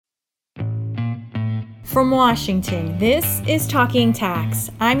From Washington, this is Talking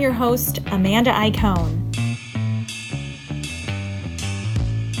Tax. I'm your host, Amanda Icone.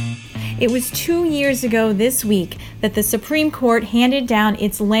 It was 2 years ago this week that the Supreme Court handed down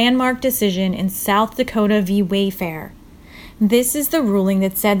its landmark decision in South Dakota v. Wayfair. This is the ruling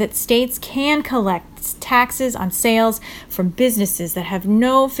that said that states can collect taxes on sales from businesses that have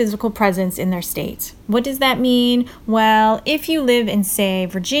no physical presence in their state. What does that mean? Well, if you live in, say,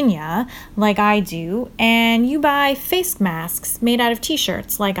 Virginia, like I do, and you buy face masks made out of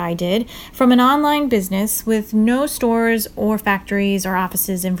t-shirts, like I did, from an online business with no stores or factories or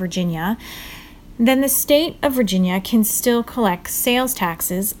offices in Virginia, then the state of Virginia can still collect sales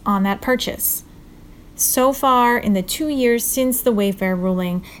taxes on that purchase. So far, in the 2 years since the Wayfair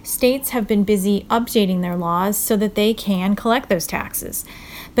ruling, states have been busy updating their laws so that they can collect those taxes.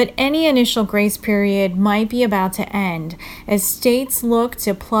 But any initial grace period might be about to end as states look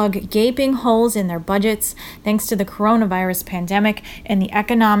to plug gaping holes in their budgets thanks to the coronavirus pandemic and the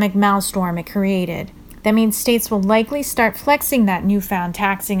economic maelstrom it created. That means states will likely start flexing that newfound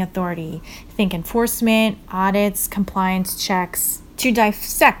taxing authority. Think enforcement, audits, compliance checks. To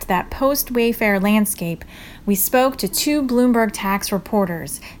dissect that post-Wayfair landscape, we spoke to two Bloomberg tax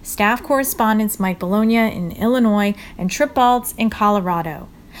reporters, staff correspondents Mike Bologna in Illinois and Trip Baltz in Colorado.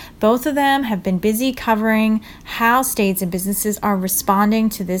 Both of them have been busy covering how states and businesses are responding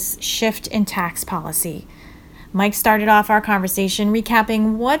to this shift in tax policy. Mike started off our conversation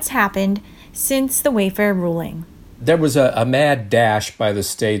recapping what's happened since the Wayfair ruling. There was a mad dash by the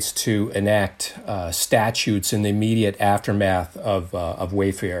states to enact statutes in the immediate aftermath of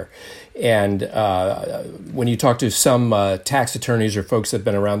Wayfair. And when you talk to some tax attorneys or folks that have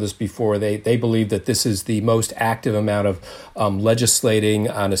been around this before, they believe that this is the most active amount of legislating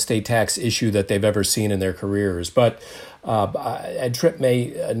on a state tax issue that they've ever seen in their careers. But and Tripp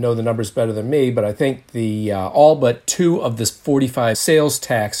may know the numbers better than me, but I think the all but 2 of the 45 sales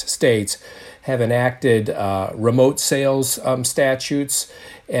tax states have enacted remote sales statutes,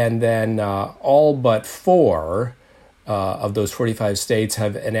 and then all but 4 of those 45 states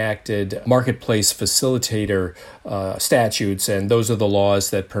have enacted marketplace facilitator statutes, and those are the laws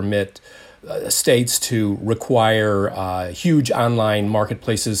that permit states to require huge online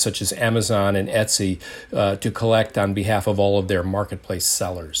marketplaces such as Amazon and Etsy to collect on behalf of all of their marketplace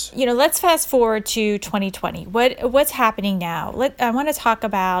sellers. Let's fast forward to 2020. What's happening now? I want to talk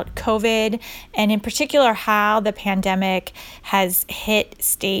about COVID and in particular how the pandemic has hit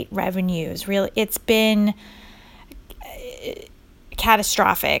state revenues. Really, it's been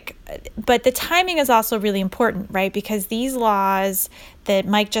catastrophic. But the timing is also really important, right? Because these laws that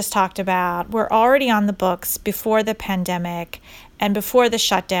Mike just talked about were already on the books before the pandemic and before the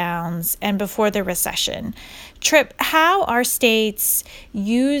shutdowns and before the recession. Tripp, how are states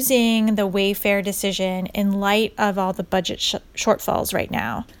using the Wayfair decision in light of all the budget shortfalls right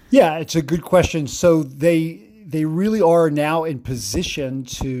now? Yeah, it's a good question. So they really are now in position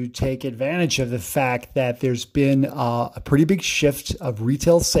to take advantage of the fact that there's been a pretty big shift of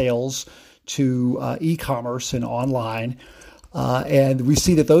retail sales to e-commerce and online. And we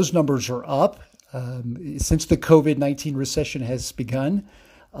see that those numbers are up since the COVID-19 recession has begun.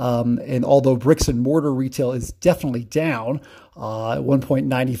 And although bricks and mortar retail is definitely down, at one point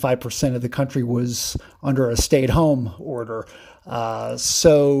 95% of the country was under a stay-at-home order.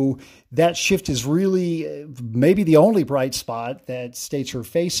 So that shift is really maybe the only bright spot that states are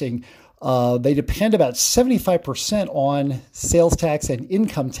facing. They depend about 75% on sales tax and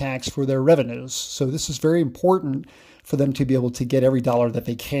income tax for their revenues. So this is very important for them to be able to get every dollar that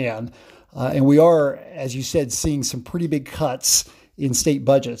they can. And we are, as you said, seeing some pretty big cuts in state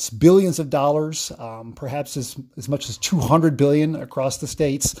budgets, billions of dollars, perhaps as much as $200 billion across the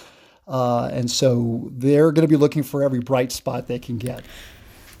states. And so they're going to be looking for every bright spot they can get.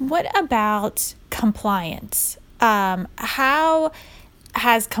 What about compliance? How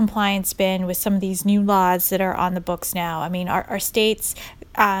has compliance been with some of these new laws that are on the books now? I mean, are states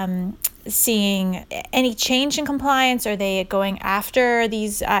seeing any change in compliance? Are they going after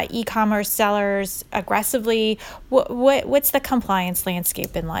these e-commerce sellers aggressively? What's the compliance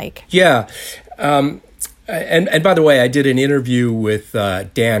landscape been like? Yeah. And by the way, I did an interview with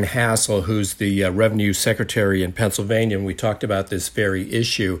Dan Hassel, who's the revenue secretary in Pennsylvania, and we talked about this very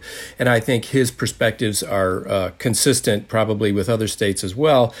issue. And I think his perspectives are consistent probably with other states as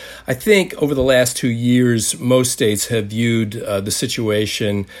well. I think over the last 2 years, most states have viewed the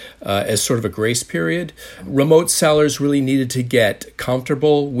situation as sort of a grace period. Remote sellers really needed to get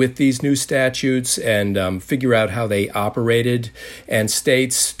comfortable with these new statutes and figure out how they operated. And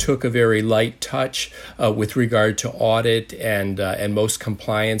states took a very light touch with regard to audit and most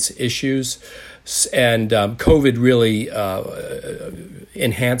compliance issues. And COVID really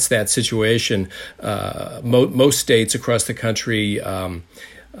enhanced that situation. Most states across the country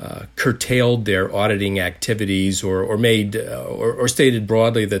curtailed their auditing activities or made or stated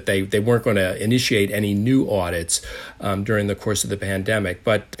broadly that they weren't going to initiate any new audits during the course of the pandemic.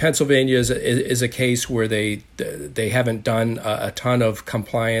 But Pennsylvania is a case where they haven't done a ton of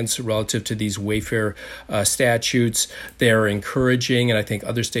compliance relative to these Wayfair statutes. They're encouraging, and I think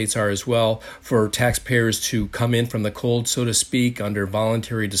other states are as well, for taxpayers to come in from the cold, so to speak, under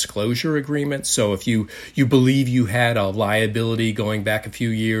voluntary disclosure agreements. So if you believe you had a liability going back a few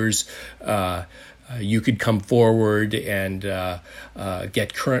years, you could come forward and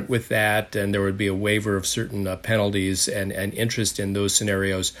get current with that, and there would be a waiver of certain penalties and interest in those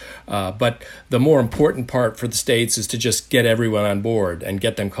scenarios. But the more important part for the states is to just get everyone on board and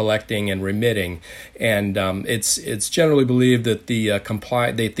get them collecting and remitting. And it's generally believed that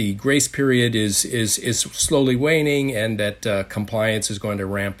the grace period is slowly waning, and that compliance is going to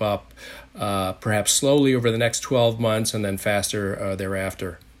ramp up perhaps slowly over the next 12 months and then faster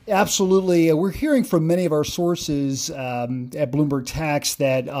thereafter. Absolutely. We're hearing from many of our sources at Bloomberg Tax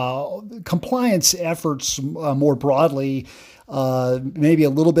that compliance efforts more broadly, maybe a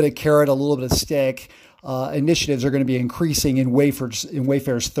little bit of carrot, a little bit of stick, initiatives are going to be increasing in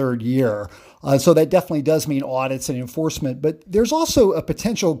Wayfair's third year. So that definitely does mean audits and enforcement. But there's also a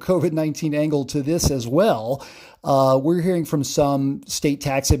potential COVID-19 angle to this as well. We're hearing from some state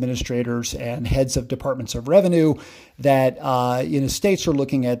tax administrators and heads of departments of revenue that states are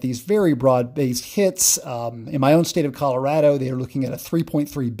looking at these very broad-based hits. In my own state of Colorado, they are looking at a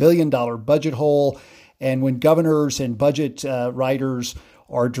 $3.3 billion budget hole. And when governors and budget writers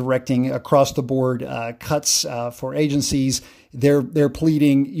are directing across the board cuts for agencies, they're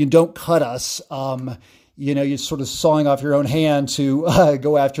pleading, you don't cut us. You're sort of sawing off your own hand to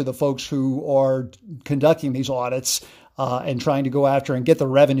go after the folks who are conducting these audits and trying to go after and get the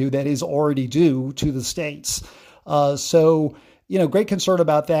revenue that is already due to the states. So great concern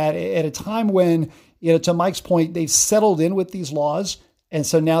about that at a time when, to Mike's point, they've settled in with these laws. And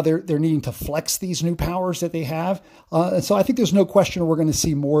so now they're needing to flex these new powers that they have. And so I think there's no question we're going to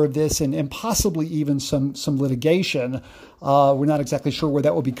see more of this and possibly even some litigation. We're not exactly sure where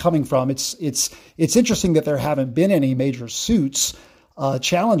that will be coming from. It's interesting that there haven't been any major suits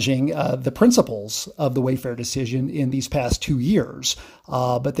challenging the principles of the Wayfair decision in these past 2 years.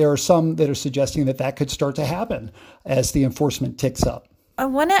 But there are some that are suggesting that could start to happen as the enforcement ticks up. I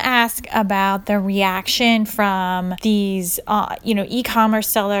want to ask about the reaction from these, e-commerce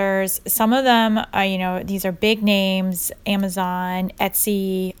sellers. Some of them, these are big names: Amazon,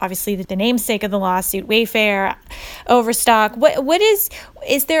 Etsy, obviously the namesake of the lawsuit, Wayfair, Overstock.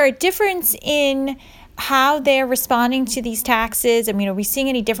 Is there a difference in how they're responding to these taxes? I mean, are we seeing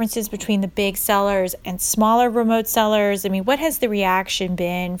any differences between the big sellers and smaller remote sellers? I mean, what has the reaction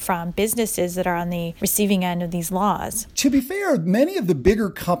been from businesses that are on the receiving end of these laws? To be fair, many of the bigger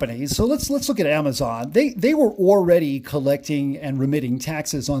companies, so let's look at Amazon. They were already collecting and remitting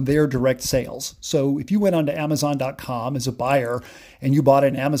taxes on their direct sales. So if you went onto Amazon.com as a buyer and you bought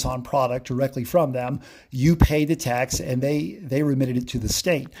an Amazon product directly from them, you paid the tax and they remitted it to the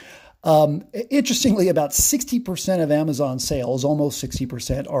state. Interestingly, about 60% of Amazon sales, almost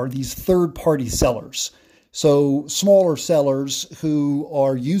 60%, are these third-party sellers. So smaller sellers who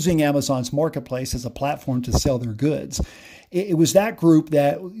are using Amazon's marketplace as a platform to sell their goods. It was that group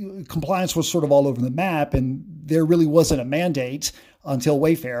that compliance was sort of all over the map, and there really wasn't a mandate until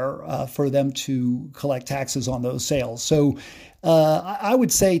Wayfair for them to collect taxes on those sales. So I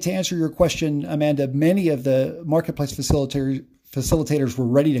would say, to answer your question, Amanda, many of the marketplace facilitators were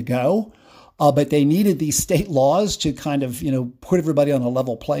ready to go, but they needed these state laws to kind of, put everybody on a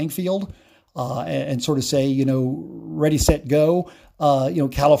level playing field and sort of say, ready, set, go.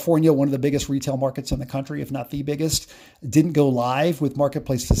 California, one of the biggest retail markets in the country, if not the biggest, didn't go live with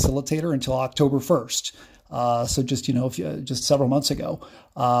Marketplace Facilitator until October 1st. So just several months ago.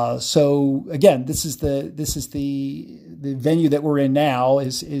 So again, this is the venue that we're in now.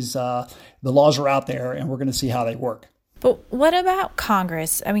 Is the laws are out there, and we're going to see how they work. But what about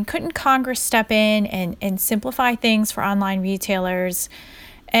Congress? I mean, couldn't Congress step in and simplify things for online retailers?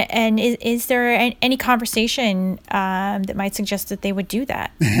 And is there any conversation that might suggest that they would do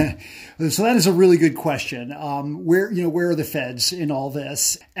that? So that is a really good question. Where are the feds in all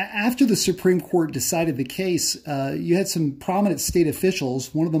this? After the Supreme Court decided the case, you had some prominent state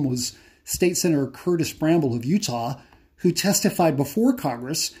officials. One of them was State Senator Curtis Bramble of Utah, who testified before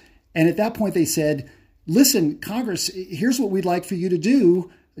Congress. And at that point, they said, listen, Congress, here's what we'd like for you to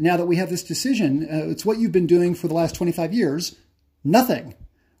do. now that we have this decision. It's what you've been doing for the last 25 years. Nothing.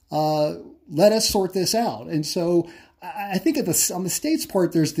 Let us sort this out. And so I think on the state's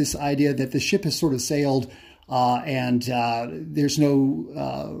part, there's this idea that the ship has sort of sailed and there's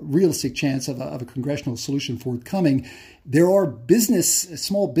no realistic chance of a congressional solution forthcoming. There are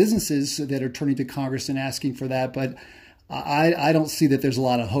small businesses that are turning to Congress and asking for that, but I don't see that there's a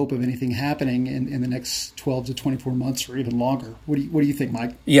lot of hope of anything happening in the next 12 to 24 months or even longer. What do you think,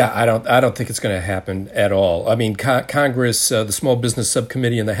 Mike? Yeah, I don't think it's going to happen at all. I mean, Congress, the Small Business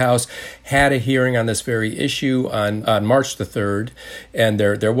Subcommittee in the House had a hearing on this very issue on March the 3rd, and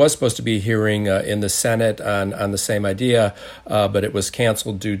there was supposed to be a hearing in the Senate on the same idea, but it was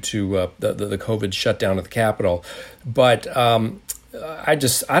canceled due to the COVID shutdown of the Capitol. But I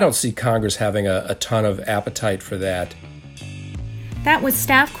don't see Congress having a ton of appetite for that. That was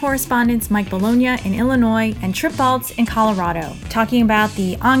staff correspondents Mike Bologna in Illinois and Trip Baltz in Colorado, talking about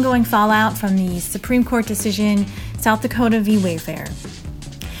the ongoing fallout from the Supreme Court decision, South Dakota v. Wayfair.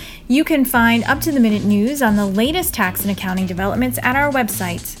 You can find up-to-the-minute news on the latest tax and accounting developments at our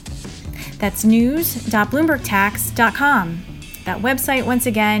website. That's news.bloombergtax.com. That website, once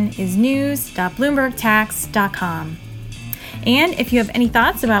again, is news.bloombergtax.com. And if you have any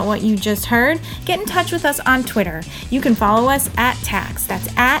thoughts about what you just heard, get in touch with us on Twitter. You can follow us at Tax. That's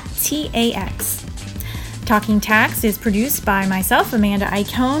at TAX. Talking Tax is produced by myself, Amanda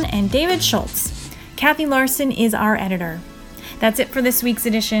Icone, and David Schultz. Kathy Larson is our editor. That's it for this week's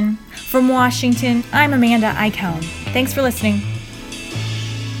edition. From Washington, I'm Amanda Icone. Thanks for listening.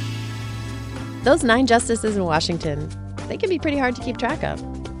 Those 9 justices in Washington, they can be pretty hard to keep track of.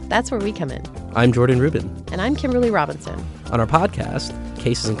 That's where we come in. I'm Jordan Rubin. And I'm Kimberly Robinson. On our podcast,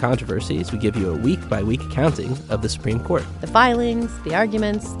 Cases and Controversies, we give you a week-by-week accounting of the Supreme Court. The filings, the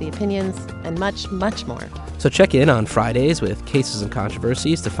arguments, the opinions, and much, much more. So check in on Fridays with Cases and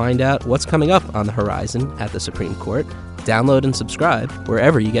Controversies to find out what's coming up on the horizon at the Supreme Court. Download and subscribe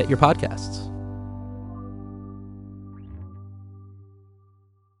wherever you get your podcasts.